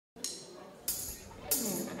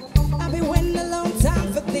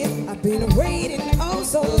been waiting oh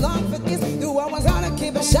so long for this. Do I was gonna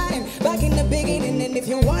keep it shining back in the beginning, and if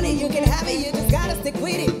you want it, you can have it. You just gotta stick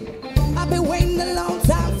with it. I've been waiting a long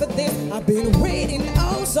time for this. I've been waiting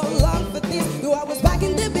oh so long for this. Do I was back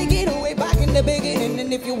in the beginning, way back in the beginning,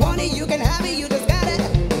 and if you want it, you can have it. You just gotta.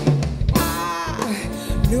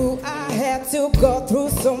 I knew I had to go through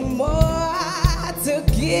some more to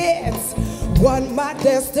get what my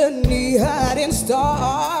destiny had in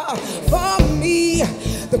store for me.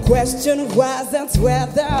 The question wasn't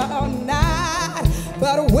whether or not,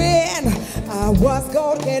 but when I was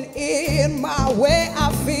going in my way,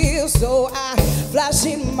 I feel so I flash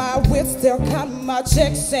in my wit, still cut my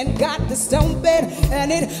checks and got the stumping. And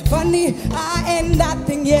it's funny, I ain't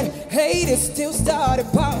nothing yet. Hate is still started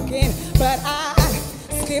pumping, but I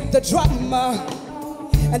skipped the drama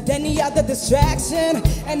and any other distraction,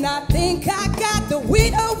 and I think I got the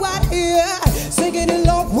wit of what here. Sing it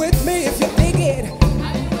along with me if you think it.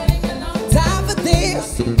 Time for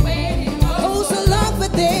this. Oh, so long for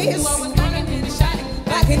this.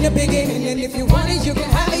 Back in the beginning, and if you want it, you can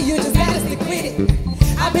have it. You just gotta stick with it.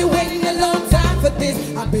 I've been waiting a long time for this.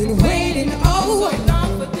 I've been waiting oh so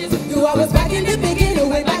long for this. You I was back in the beginning,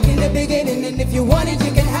 way back in the beginning, and if you want it,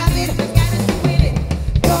 you can have it.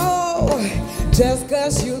 Just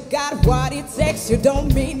cause you got what it takes, you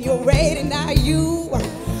don't mean you're ready. Now you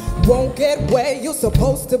won't get where you're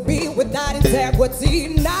supposed to be without integrity.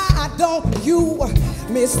 Nah, don't you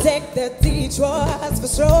mistake the teachers for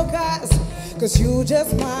strokers, cause you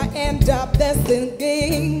just might end up destined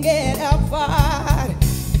getting apart.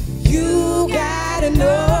 You gotta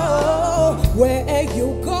know where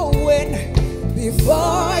you going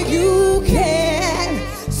before you can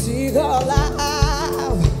see the light.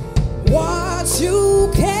 What you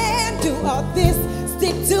can do all this,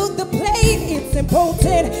 stick to the plane, it's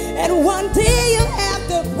important. And one day you'll have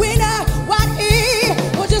the winner. What is?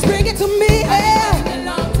 Well, just bring it to me.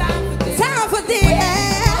 Time for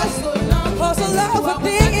this. Oh, so long for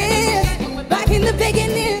this. Back in the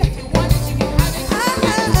beginning.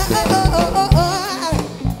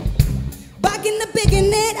 Back in the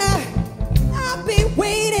beginning. I've been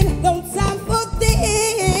waiting long time for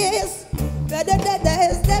this.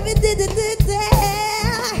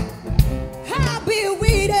 I've been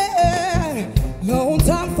waiting long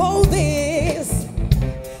time for this.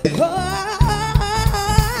 I've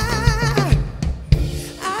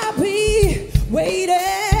been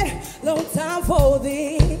waiting long time for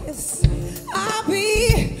this. I've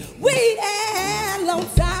been waiting long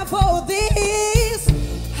time for this.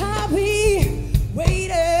 I've been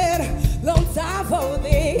waiting long time for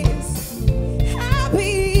this. I've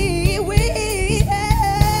been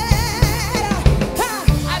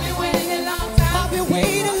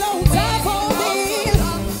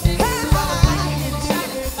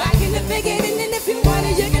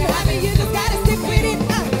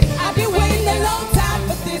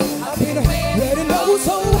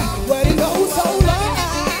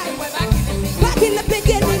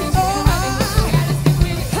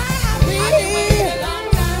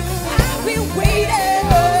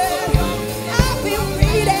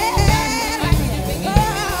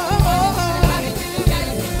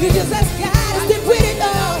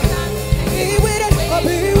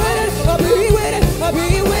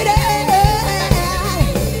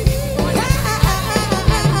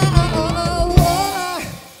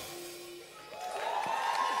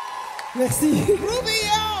Merci.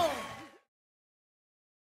 Rubio!